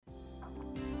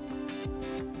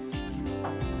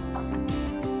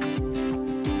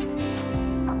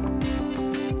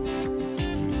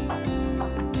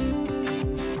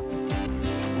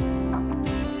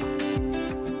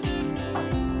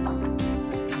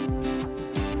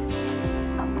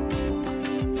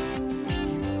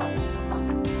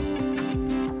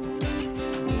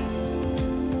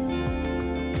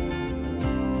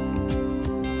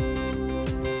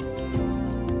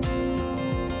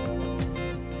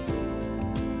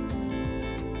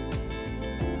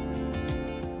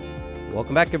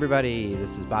Welcome back, everybody.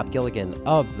 This is Bob Gilligan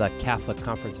of the Catholic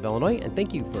Conference of Illinois, and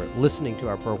thank you for listening to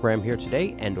our program here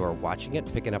today and or watching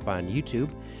it, picking up on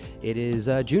YouTube. It is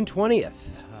June 20th,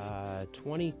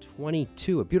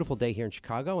 2022, a beautiful day here in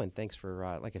Chicago, and thanks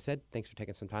for, like I said, thanks for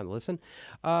taking some time to listen.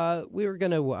 We were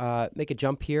going to make a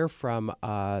jump here from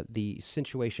the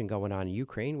situation going on in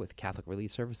Ukraine with Catholic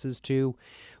Relief Services to,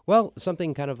 well,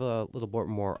 something kind of a little bit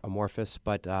more amorphous,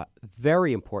 but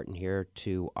very important here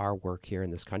to our work here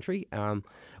in this country.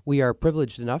 We are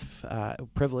privileged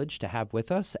to have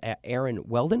with us Aaron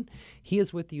Weldon. He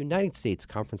is with the United States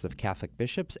Conference of Catholic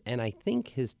Bishops, and I think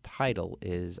his title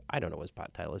is, I don't know what his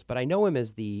title is, but I know him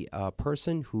as the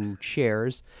person who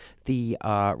chairs the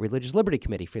Religious Liberty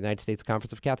Committee for the United States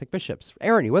Conference of Catholic Bishops.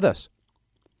 Aaron, you with us?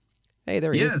 Hey,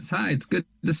 there he is. Yes, hi. It's good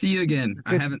to see you again.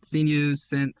 Good. I haven't seen you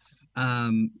since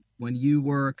when you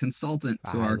were a consultant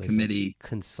to our committee.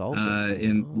 Last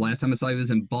time I saw you was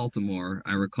in Baltimore,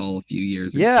 I recall, a few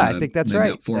years ago. Yeah, I think that's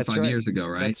right. About 4 or 5 years ago,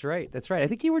 right? That's right. I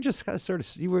think you were just kind of sort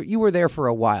of you were there for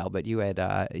a while, but you had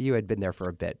been there for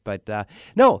a bit. But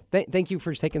thank you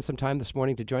for taking some time this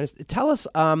morning to join us. Tell us.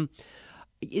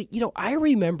 I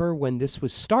remember when this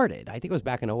was started. I think it was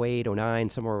back in 08, 09,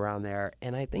 somewhere around there.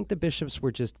 And I think the bishops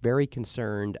were just very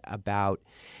concerned about,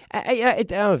 I don't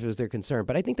know if it was their concern,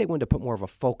 but I think they wanted to put more of a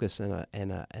focus and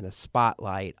a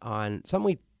spotlight on something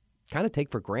we kind of take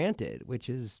for granted, which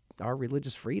is our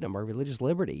religious freedom, our religious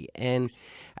liberty. And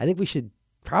I think we should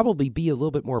probably be a little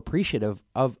bit more appreciative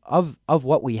of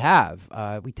what we have.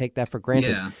 We take that for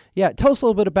granted. Yeah. Tell us a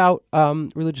little bit about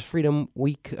Religious Freedom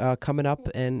Week coming up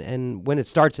and when it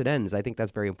starts, it ends. I think that's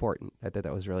very important. I thought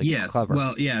that was really clever.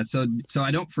 Well, yeah. So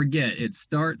I don't forget, it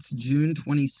starts June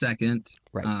 22nd,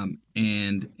 right,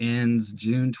 and ends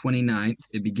June 29th.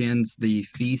 It begins the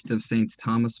Feast of Saints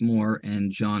Thomas More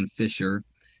and John Fisher,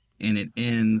 and it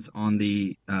ends on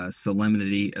the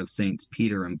Solemnity of Saints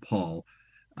Peter and Paul.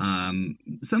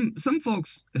 Some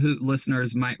folks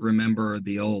listeners might remember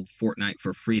the old Fortnight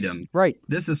for Freedom. Right.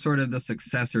 This is sort of the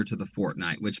successor to the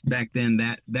Fortnight, which back then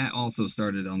that also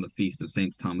started on the Feast of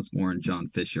Saints Thomas More and John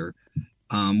Fisher.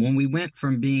 When we went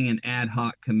from being an ad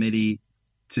hoc committee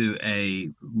to a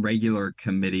regular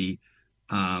committee,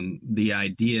 the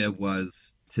idea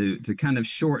was to kind of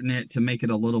shorten it, to make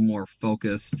it a little more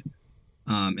focused.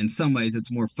 In some ways, it's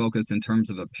more focused in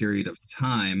terms of a period of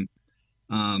time.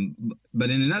 But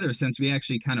in another sense, we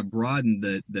actually kind of broadened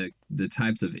the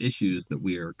types of issues that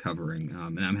we are covering,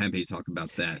 and I'm happy to talk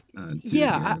about that.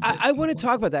 I want to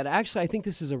talk about that. Actually, I think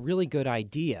this is a really good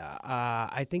idea.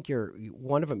 I think you're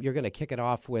one of them. You're going to kick it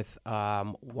off with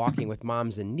Walking with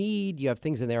Moms in Need. You have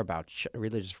things in there about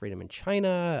religious freedom in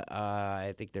China.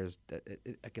 I think there's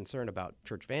a concern about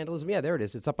church vandalism. Yeah, there it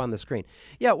is. It's up on the screen.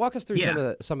 Yeah, walk us through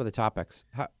some of the topics.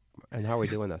 How are we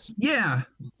doing this? Yeah.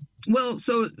 Well,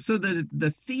 so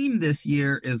the theme this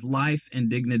year is life and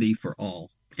dignity for all.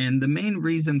 And the main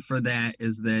reason for that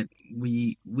is that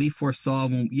we foresaw,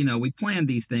 we planned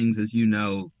these things, as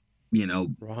wrong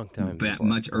time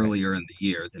much earlier in the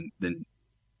year than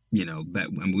back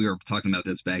when we were talking about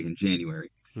this back in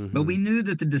January. Mm-hmm. But we knew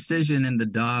that the decision in the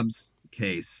Dobbs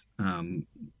case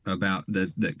about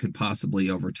that could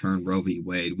possibly overturn Roe v.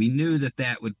 Wade, we knew that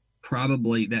that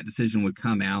decision would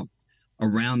come out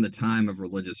around the time of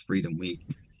Religious Freedom Week.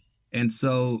 And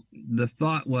so the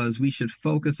thought was we should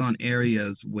focus on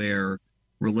areas where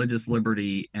religious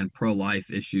liberty and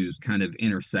pro-life issues kind of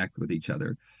intersect with each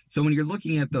other. So when you're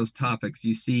looking at those topics,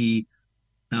 you see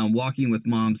Walking with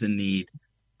Moms in Need.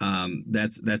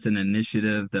 That's an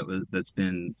initiative that's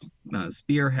been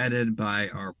spearheaded by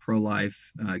our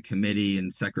pro-life committee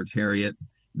and secretariat.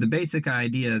 The basic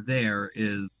idea there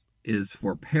is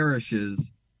for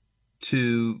parishes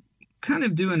to kind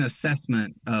of do an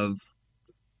assessment of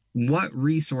what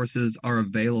resources are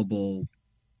available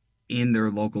in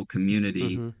their local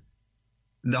community.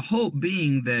 Mm-hmm. The hope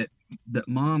being that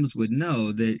moms would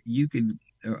know that you could,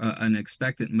 an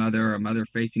expectant mother or a mother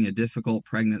facing a difficult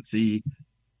pregnancy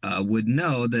would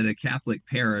know that a Catholic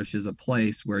parish is a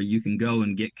place where you can go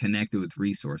and get connected with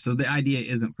resources. So the idea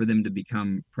isn't for them to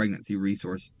become pregnancy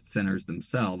resource centers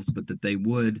themselves, but that they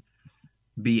would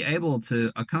be able to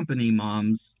accompany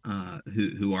moms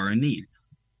who are in need.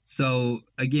 So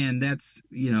again, that's,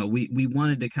 we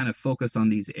wanted to kind of focus on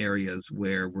these areas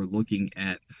where we're looking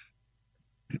at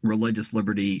religious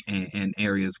liberty and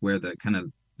areas where that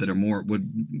are more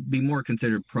would be more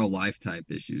considered pro-life type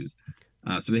issues.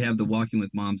 So we have the Walking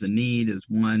with Moms in Need as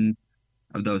one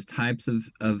of those types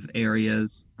of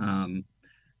areas.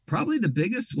 Probably the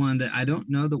biggest one that I don't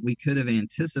know that we could have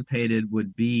anticipated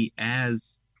would be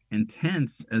as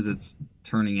intense as it's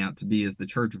turning out to be is the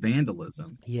church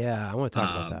vandalism. Yeah, I want to talk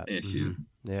about that issue.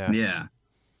 Yeah. Yeah.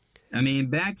 I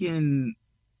mean,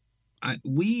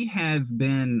 we have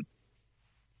been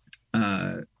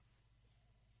uh,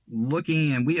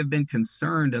 looking, and we have been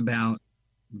concerned about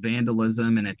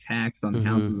vandalism and attacks on Mm-hmm.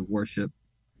 houses of worship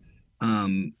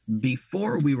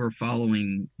before we were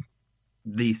following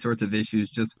these sorts of issues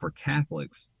just for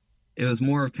Catholics. It was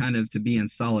more kind of to be in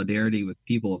solidarity with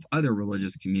people of other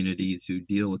religious communities who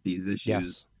deal with these issues,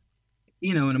 Yes.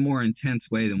 in a more intense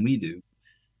way than we do.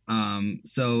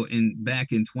 So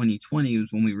back in 2020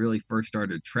 was when we really first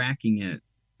started tracking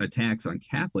attacks on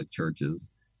Catholic churches.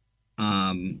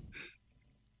 Um,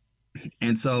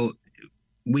 and so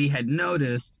we had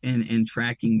noticed in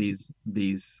tracking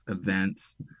these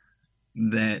events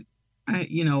that a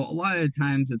lot of the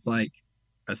times it's like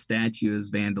a statue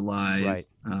is Right.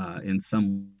 vandalized in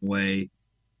some way.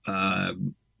 Uh,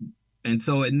 and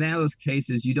so in those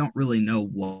cases, you don't really know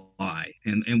why.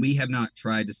 And we have not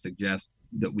tried to suggest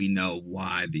that we know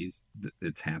why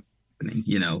it's happening,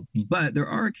 but there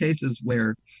are cases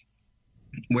where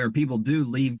people do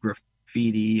leave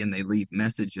graffiti and they leave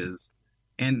messages.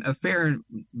 And a fair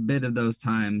bit of those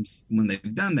times when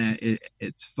they've done that,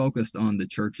 it's focused on the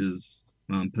church's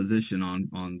position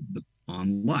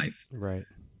on life. Right.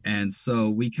 And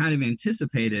so we kind of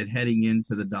anticipated heading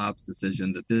into the Dobbs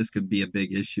decision that this could be a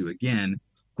big issue again.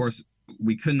 Of course,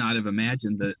 we could not have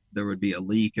imagined that there would be a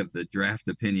leak of the draft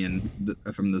opinion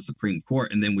from the Supreme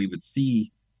Court, and then we would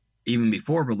see, even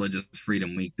before Religious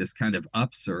Freedom Week, this kind of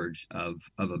upsurge of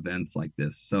events like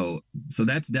this. So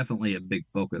that's definitely a big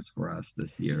focus for us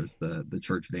this year, is the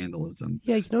church vandalism.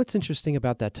 Yeah, what's interesting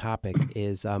about that topic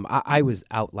is I was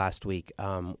out last week.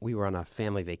 We were on a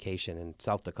family vacation in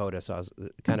South Dakota, so I was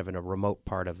kind of in a remote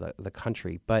part of the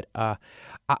country. But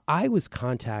I was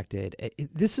contacted.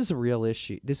 This is a real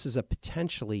issue. This is a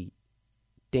potentially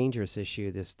dangerous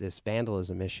issue, this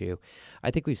vandalism issue.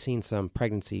 I think we've seen some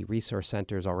pregnancy resource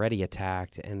centers already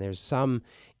attacked, and there's some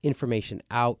information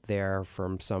out there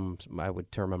from some, I would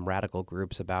term them radical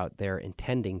groups, about their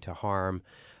intending to harm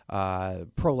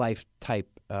pro-life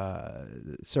type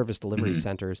service delivery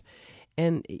centers.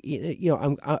 And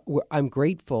I'm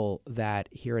grateful that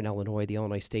here in Illinois, the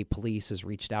Illinois State Police has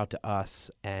reached out to us,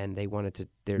 and they wanted to.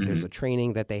 There's a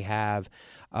training that they have,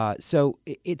 so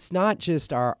it's not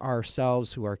just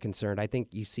ourselves who are concerned. I think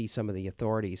you see some of the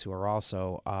authorities who are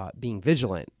also being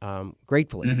vigilant,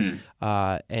 gratefully,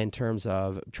 in terms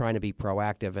of trying to be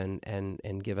proactive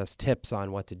and give us tips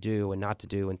on what to do and not to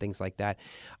do and things like that.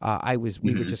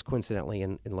 We were just coincidentally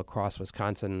in La Crosse,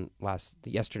 Wisconsin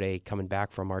yesterday, coming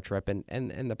back from our trip,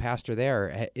 and the pastor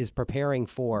there is preparing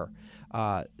for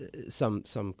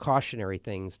some cautionary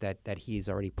things that he's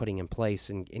already putting in place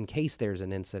in case there's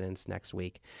an incident next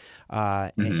week.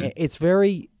 It's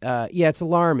very it's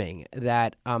alarming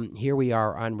that here we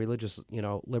are on Religious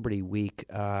Liberty Week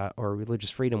or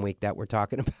Religious Freedom Week that we're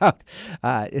talking about,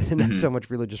 not so much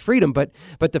religious freedom, but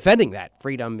defending that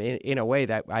freedom in a way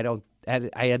that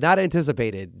I had not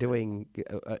anticipated doing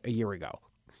a year ago.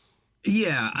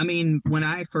 Yeah, I mean, when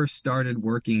I first started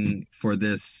working for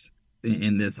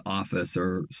in this office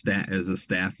or as a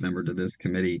staff member to this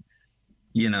committee,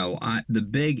 the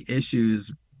big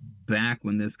issues back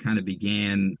when this kind of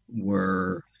began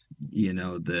were,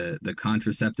 the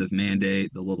contraceptive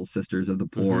mandate, the Little Sisters of the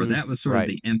Poor. That was sort of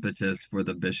the impetus for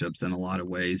the bishops in a lot of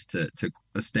ways to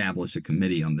establish a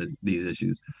committee on these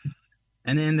issues.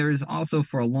 And then there's also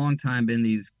for a long time been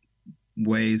these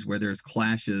ways where there's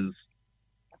clashes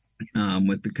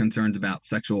with the concerns about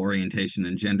sexual orientation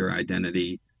and gender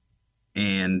identity,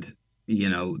 and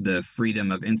the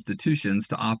freedom of institutions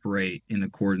to operate in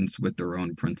accordance with their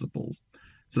own principles.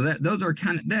 So those are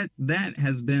kind of that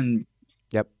has been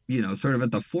sort of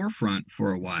at the forefront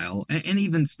for a while, and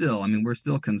even still, I mean, we're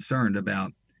still concerned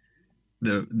about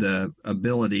the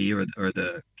ability or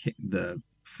the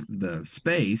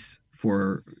space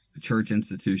for church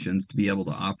institutions to be able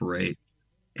to operate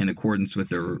in accordance with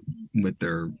their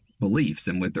beliefs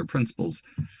and with their principles.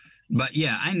 But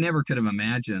yeah, I never could have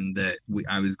imagined that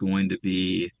I was going to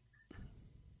be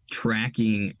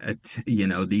tracking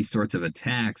these sorts of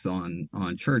attacks on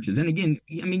churches. And again,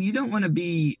 I mean, you don't want to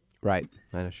be right.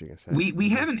 I know what you're gonna say. We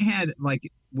haven't had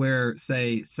like where,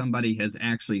 say, somebody has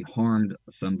actually harmed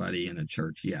somebody in a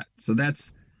church yet. So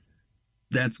that's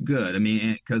good. I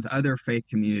mean, because other faith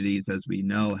communities, as we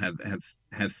know,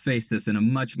 have faced this in a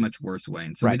much, much worse way.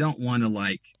 And so we don't want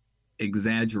to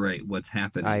exaggerate what's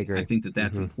happening. I agree. I think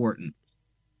that's important.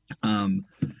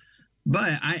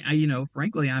 But I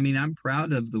frankly, I mean, I'm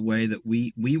proud of the way that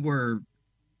we were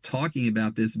talking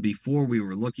about this before we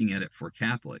were looking at it for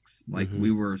Catholics. Like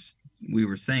we were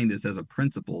saying this as a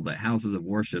principle that houses of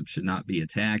worship should not be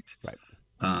attacked.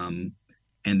 Right.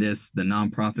 And the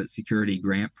Nonprofit Security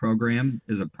Grant Program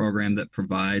is a program that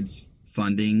provides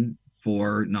funding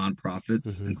for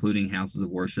nonprofits, including houses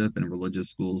of worship and religious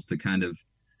schools, to kind of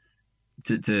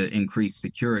to increase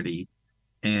security.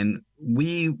 And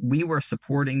we were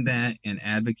supporting that and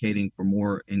advocating for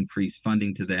more increased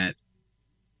funding to that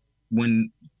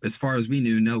when, as far as we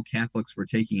knew, no Catholics were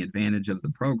taking advantage of the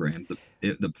program.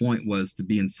 The point was to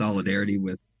be in solidarity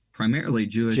with primarily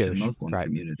Jewish and Muslim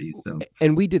communities. So,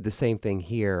 and we did the same thing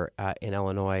here in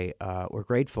Illinois. We're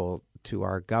grateful to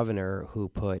our governor who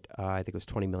put, I think it was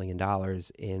 $20 million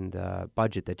in the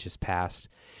budget that just passed.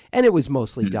 And it was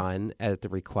mostly done at the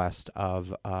request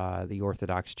of the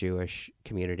Orthodox Jewish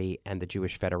community and the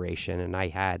Jewish Federation. And I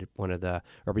had one of the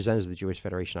representatives of the Jewish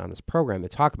Federation on this program to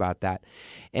talk about that.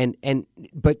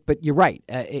 But you're right.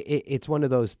 It's one of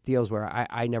those deals where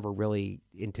I never really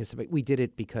anticipate. We did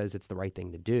it because it's the right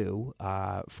thing to do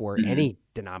for any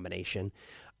denomination.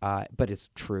 But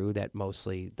it's true that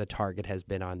mostly the target has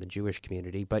been on the Jewish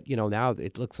community. But, now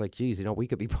it looks like, geez, we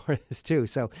could be part of this too.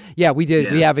 So, yeah, we did.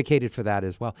 Yeah. We advocated for that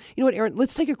as well. You know what, Aaron,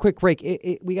 let's take a quick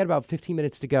break. We got about 15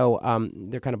 minutes to go.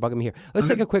 They're kind of bugging me here. Let's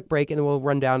take a quick break, and then we'll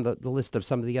run down the list of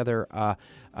some of the other,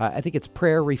 I think it's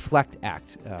Prayer Reflect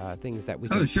Act, things that we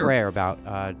can pray about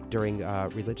during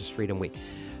Religious Freedom Week.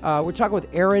 We're talking with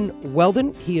Aaron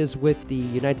Weldon. He is with the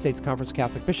United States Conference of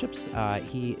Catholic Bishops.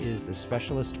 He is the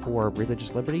specialist for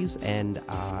religious liberties. And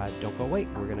don't go away.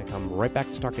 We're going to come right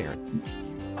back to talk to Aaron.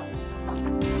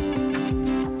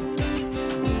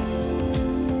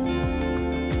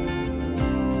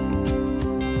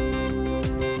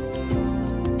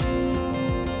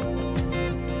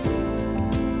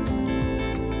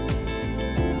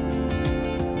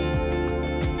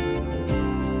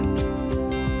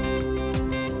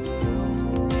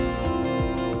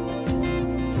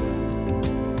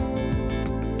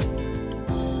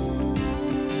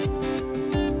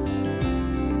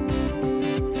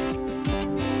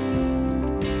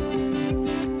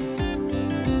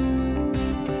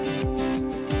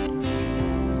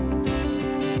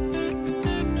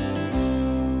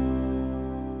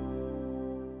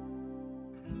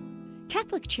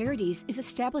 Catholic Charities is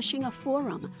establishing a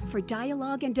forum for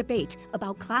dialogue and debate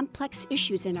about complex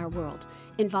issues in our world,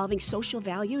 involving social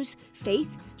values,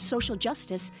 faith, social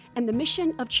justice, and the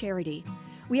mission of charity.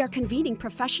 We are convening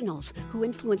professionals who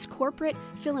influence corporate,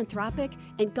 philanthropic,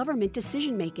 and government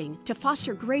decision-making to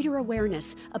foster greater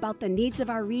awareness about the needs of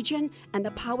our region and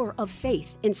the power of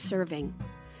faith in serving.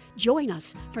 Join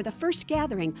us for the first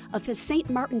gathering of the St.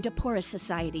 Martin de Porres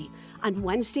Society on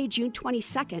Wednesday, June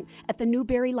 22nd at the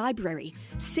Newberry Library,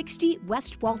 60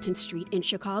 West Walton Street in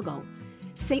Chicago.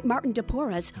 St. Martin de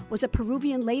Porres was a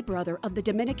Peruvian lay brother of the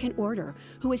Dominican order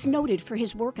who is noted for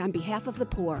his work on behalf of the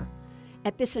poor.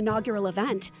 At this inaugural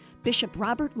event, Bishop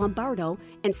Robert Lombardo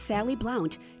and Sally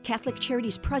Blount, Catholic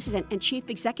Charities President and Chief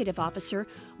Executive Officer,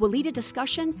 will lead a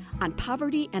discussion on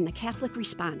poverty and the Catholic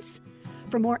response.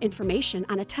 For more information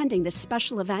on attending this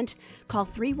special event, call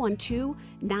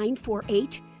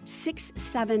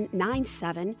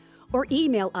 312-948-6797 or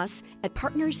email us at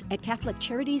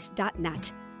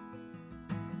partners@catholiccharities.net.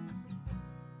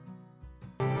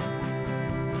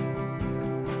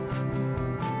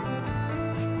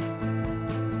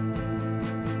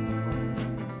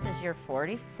 This is year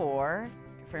 44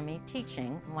 for me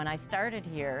teaching. When I started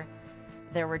here,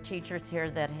 there were teachers here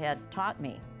that had taught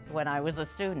me when I was a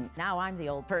student. Now I'm the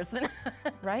old person.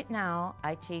 Right now,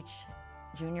 I teach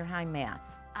junior high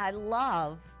math. I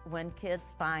love when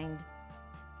kids find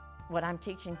what I'm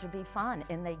teaching to be fun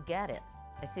and they get it.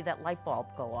 I see that light bulb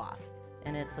go off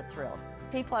and it's a thrill.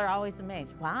 People are always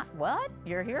amazed. What?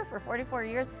 You're here for 44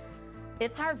 years?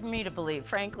 It's hard for me to believe,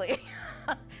 frankly.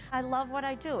 I love what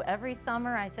I do. Every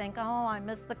summer I think, oh, I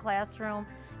miss the classroom.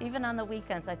 Even on the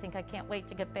weekends, I think I can't wait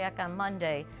to get back on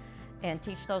Monday and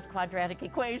teach those quadratic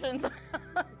equations.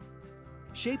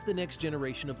 Shape the next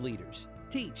generation of leaders.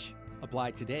 Teach.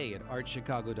 Apply today at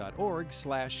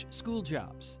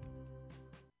archchicago.org/schooljobs.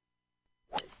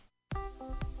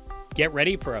 Get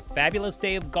ready for a fabulous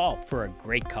day of golf for a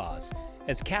great cause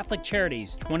as Catholic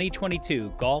Charities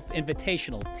 2022 Golf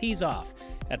Invitational tees off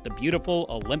at the beautiful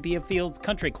Olympia Fields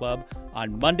Country Club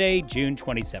on Monday, June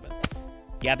 27th.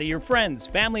 Gather your friends,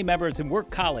 family members, and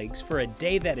work colleagues for a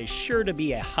day that is sure to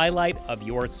be a highlight of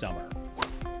your summer.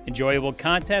 Enjoyable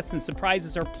contests and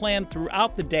surprises are planned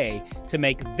throughout the day to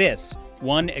make this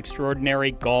one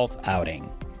extraordinary golf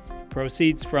outing.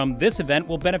 Proceeds from this event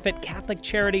will benefit Catholic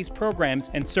Charities programs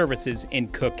and services in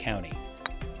Cook County.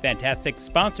 Fantastic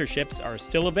sponsorships are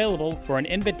still available for an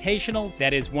invitational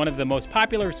that is one of the most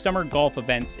popular summer golf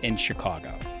events in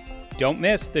Chicago. Don't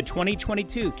miss the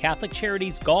 2022 Catholic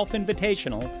Charities Golf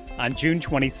Invitational on June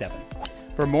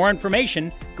 27th. For more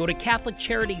information, go to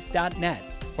catholiccharities.net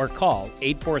or call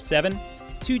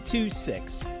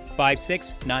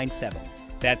 847-226-5697.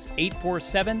 That's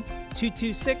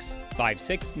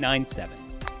 847-226-5697.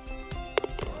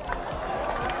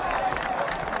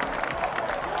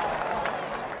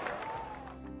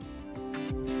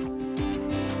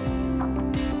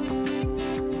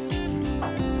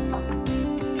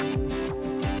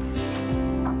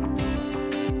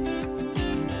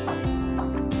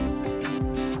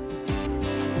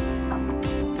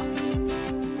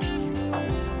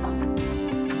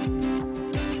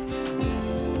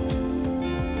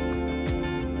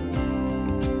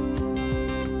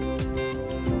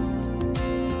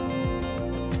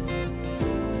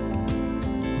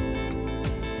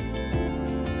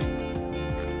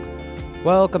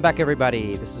 Welcome back,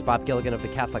 everybody. This is Bob Gilligan of the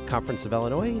Catholic Conference of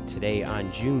Illinois. Today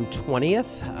on June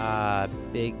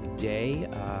 20th, big day,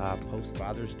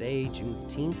 post-Father's Day,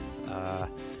 Juneteenth. A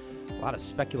lot of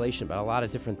speculation about a lot of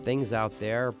different things out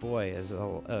there. Boy,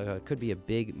 could be a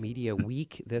big media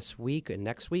week this week and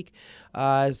next week.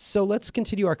 So let's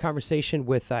continue our conversation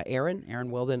with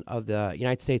Aaron Wilden of the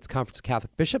United States Conference of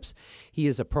Catholic Bishops. He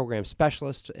is a program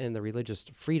specialist in the Religious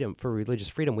Freedom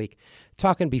Week,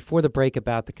 talking before the break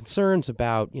about the concerns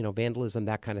about, vandalism,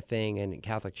 that kind of thing, in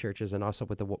Catholic churches, and also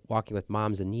with the Walking with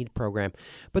Moms in Need program.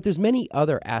 But there's many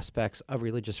other aspects of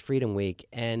Religious Freedom Week,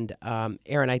 and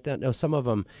Aaron, I don't know some of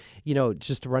them.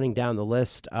 Just running down the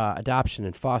list, adoption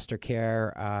and foster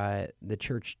care. The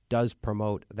church does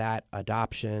promote that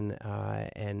adoption,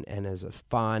 and as a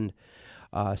fond,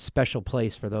 special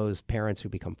place for those parents who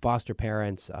become foster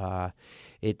parents.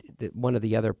 One of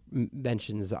the other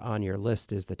mentions on your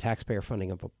list is the taxpayer funding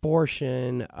of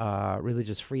abortion,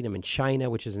 religious freedom in China,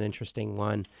 which is an interesting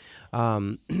one,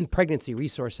 pregnancy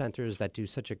resource centers that do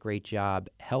such a great job,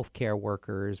 healthcare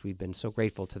workers. We've been so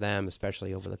grateful to them,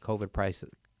 especially over the COVID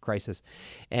crisis,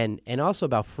 and also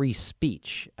about free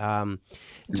speech. Talk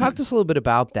to us a little bit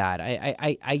about that.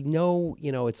 I know,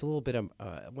 it's a little bit of,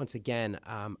 once again,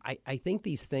 I think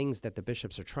these things that the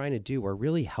bishops are trying to do are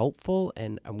really helpful,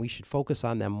 and we should focus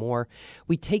on them more.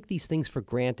 We take these things for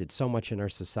granted so much in our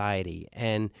society,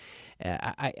 and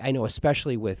I know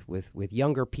especially with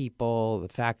younger people, the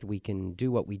fact that we can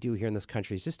do what we do here in this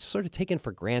country is just sort of taken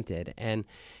for granted. And,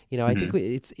 I think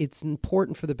it's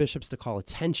important for the bishops to call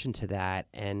attention to that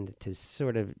and to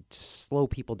sort of slow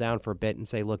people down for a bit and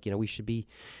say, look, we should be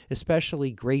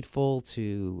especially grateful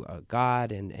to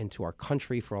God and to our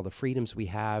country for all the freedoms we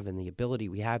have and the ability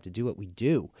we have to do what we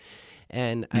do.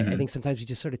 And I think sometimes we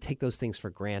just sort of take those things for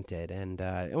granted. And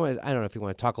I don't know if you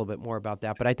want to talk a little bit more about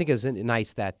that, but I think it's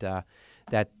nice that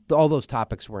all those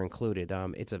topics were included.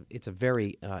 It's a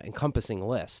very encompassing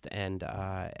list, and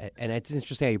it's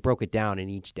interesting how you broke it down in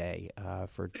each day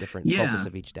for different focus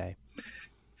of each day.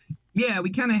 Yeah,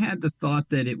 we kind of had the thought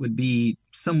that it would be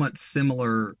somewhat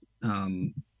similar,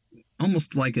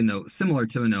 almost like similar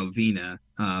to a novena.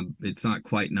 It's not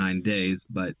quite 9 days,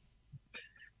 but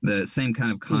the same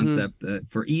kind of concept that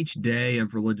for each day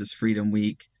of Religious Freedom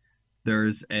Week,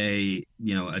 there's a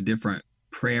different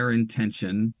prayer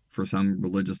intention for some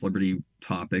religious liberty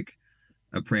topic,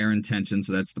 a prayer intention.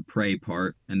 So that's the pray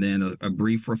part. And then a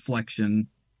brief reflection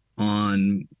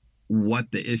on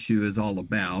what the issue is all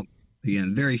about.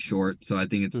 Again, very short. So I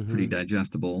think it's pretty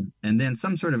digestible. And then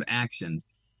some sort of action.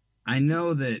 I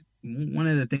know that one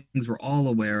of the things we're all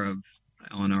aware of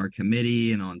on our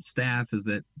committee and on staff is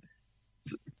that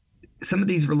some of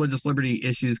these religious liberty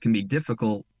issues can be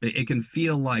difficult. It can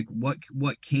feel like, what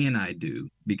can I do?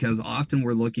 Because often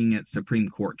we're looking at Supreme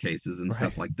Court cases and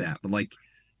stuff like that. But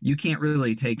you can't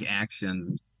really take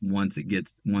action once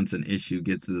an issue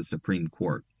gets to the Supreme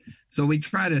Court. So we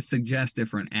try to suggest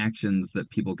different actions that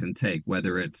people can take,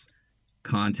 whether it's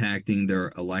contacting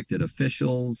their elected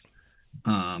officials.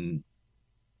 And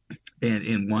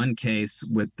in one case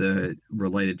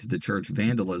related to the church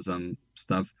vandalism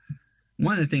stuff,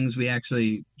 one of the things we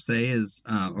actually say is,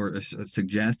 or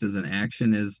suggest as an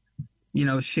action is,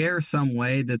 share some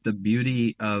way that the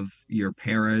beauty of your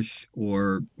parish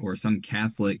or some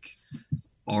Catholic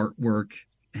artwork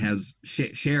has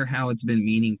share how it's been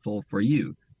meaningful for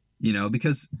you,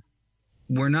 because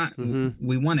we're not,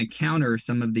 we want to counter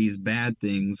some of these bad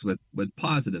things with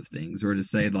positive things, or to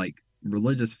say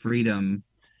religious freedom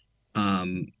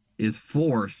is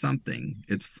for something.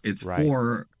 It's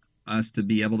for us to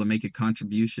be able to make a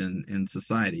contribution in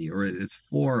society, or it's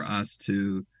for us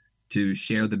to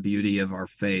share the beauty of our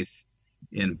faith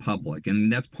in public.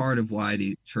 And that's part of why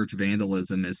the church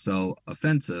vandalism is so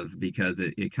offensive, because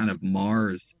it kind of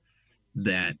mars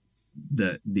that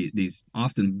these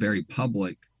often very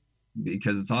public,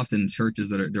 because it's often churches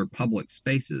that they're public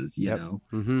spaces, you know.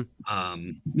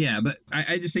 Yeah, but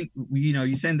I just think, you know,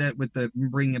 you said that with the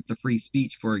bringing up the free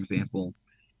speech, for example.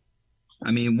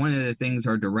 I mean, one of the things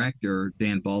our director,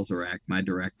 Dan Balzarak, my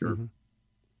director,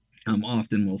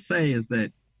 often will say is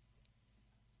that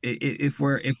if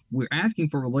we're asking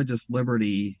for religious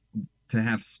liberty to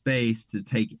have space to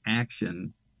take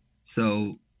action,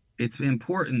 so it's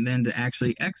important then to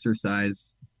actually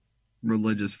exercise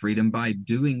religious freedom by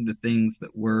doing the things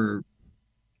that we're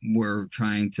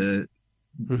trying to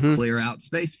clear out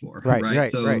space for. Right.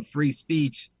 So free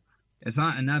speech, it's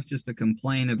not enough just to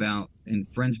complain about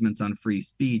infringements on free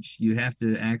speech. You have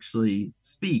to actually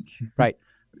speak. Right.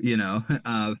 You know.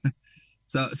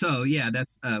 So yeah,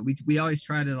 that's we always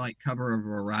try to like cover a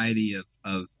variety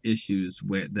of issues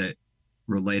that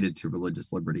related to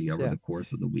religious liberty over the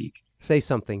course of the week. Say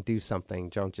something, do something.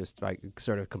 Don't just like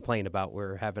sort of complain about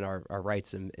we're having our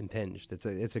rights impinged.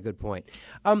 It's a good point.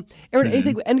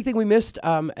 Aaron, anything we missed?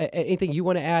 Anything you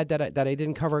want to add that I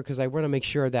didn't cover? Because I want to make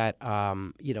sure that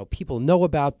you know, people know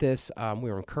about this.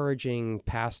 We're encouraging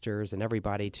pastors and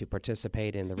everybody to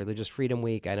participate in the Religious Freedom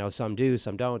Week. I know some do,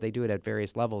 some don't. They do it at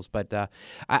various levels, but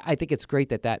I think it's great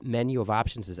that menu of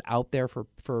options is out there for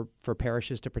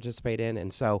parishes to participate in,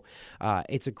 and so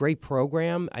it's a great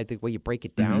program. I think when you break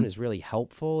it down is really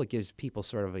helpful. It gives people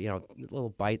sort of, you know, little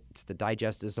bites to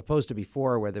digest, as opposed to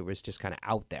before where there was just kind of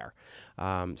out there.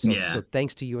 So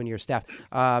thanks to you and your staff.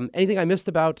 Anything I missed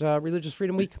about Religious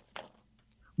Freedom Week?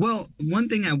 Well, one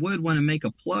thing I would want to make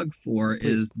a plug for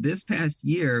is this past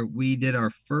year we did our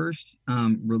first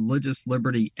religious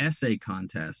liberty essay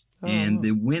contest, and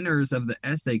the winners of the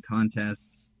essay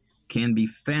contest can be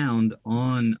found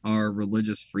on our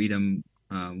Religious Freedom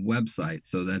website.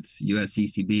 So that's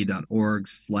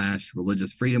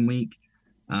usccb.org/Religious Freedom Week.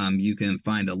 You can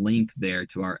find a link there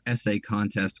to our essay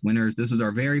contest winners. This was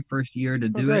our very first year to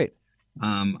do it.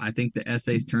 I think the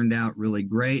essays turned out really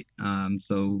great.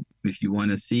 So if you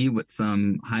want to see what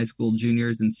some high school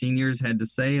juniors and seniors had to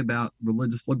say about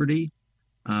religious liberty,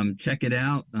 check it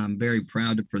out. I'm very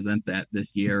proud to present that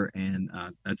this year, and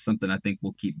that's something I think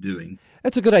we'll keep doing.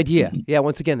 That's a good idea. Yeah,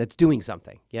 once again, that's doing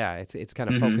something. Yeah, it's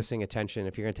kind of focusing attention.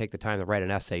 If you're going to take the time to write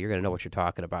an essay, you're going to know what you're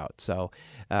talking about. So,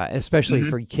 especially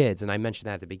for kids, and I mentioned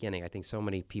that at the beginning, I think so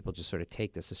many people just sort of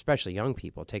take this, especially young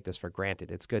people, take this for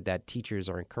granted. It's good that teachers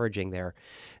are encouraging their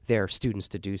students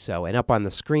to do so. And up on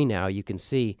the screen now, you can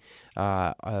see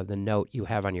the note you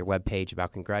have on your webpage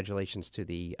about congratulations to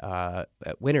the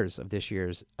winners of this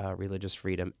year's Religious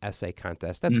Freedom Essay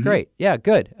Contest. That's great. Yeah,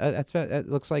 good. It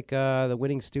looks like the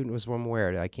winning student was from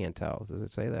where? I can't tell. Does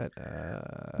it say that?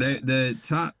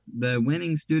 The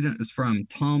winning student is from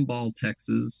Tomball,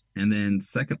 Texas, and then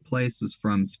second place was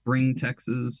from Spring,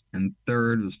 Texas, and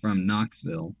third was from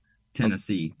Knoxville,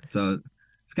 Tennessee. So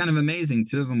it's kind of amazing.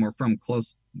 Two of them were from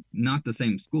close, not the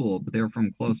same school, but they were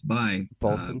from close by.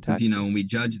 Both in Texas. Because, you know, when we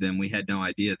judged them, we had no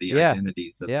idea the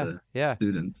identities of the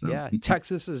students. So. Yeah,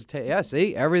 Texas is,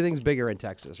 see, everything's bigger in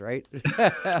Texas, right?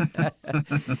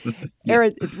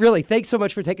 Aaron, really, thanks so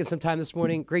much for taking some time this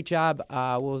morning. Great job.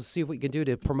 We'll see what we can do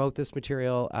to promote this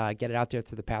material, get it out there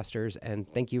to the pastors, and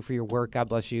thank you for your work. God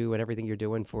bless you and everything you're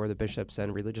doing for the bishops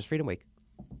and Religious Freedom Week.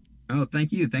 Oh,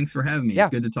 thank you. Thanks for having me. It's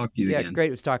good to talk to you again. Yeah, great.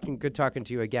 It was good talking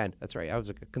to you again. That's right. I was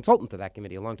a consultant to that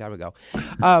committee a long time ago.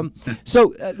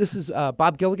 So this is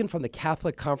Bob Gilligan from the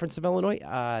Catholic Conference of Illinois.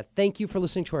 Thank you for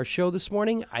listening to our show this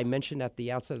morning. I mentioned at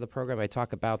the outset of the program, I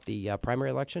talk about the primary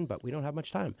election, but we don't have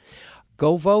much time.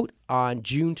 Go vote on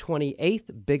June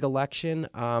 28th, big election.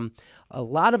 A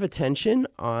lot of attention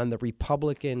on the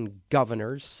Republican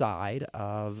governor's side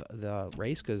of the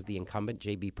race because the incumbent,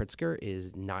 J.B. Pritzker,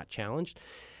 is not challenged.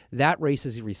 That race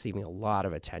is receiving a lot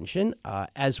of attention,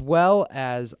 as well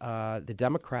as the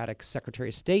Democratic Secretary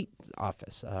of State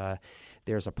office.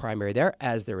 There's a primary there,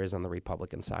 as there is on the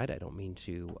Republican side. I don't mean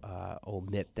to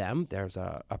omit them. There's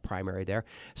a primary there.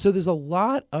 So there's a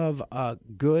lot of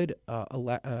good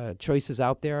choices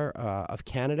out there of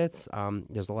candidates.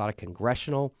 There's a lot of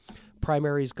congressional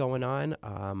primaries going on,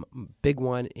 big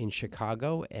one in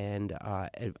Chicago, and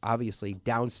obviously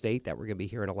downstate that we're going to be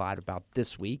hearing a lot about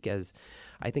this week, as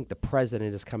I think the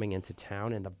president is coming into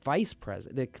town, and the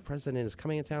president is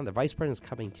coming into town. The vice president is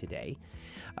coming today.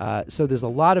 So there's a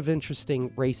lot of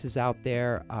interesting races out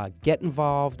there. Get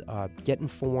involved, get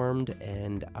informed,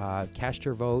 and cast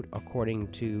your vote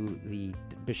according to the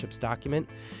bishop's document,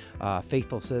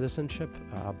 Faithful Citizenship.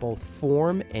 Both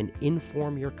form and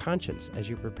inform your conscience as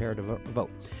you prepare to vote.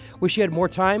 Wish you had more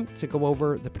time to go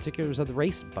over the particulars of the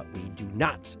race, but we do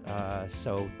not.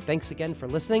 So thanks again for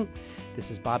listening. This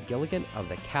is Bob Gilligan of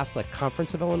the Catholic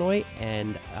Conference of Illinois,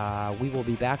 and we will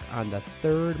be back on the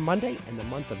third Monday in the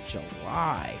month of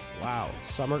July. Wow,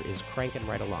 summer is cranking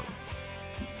right along.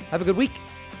 Have a good week.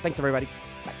 Thanks, everybody.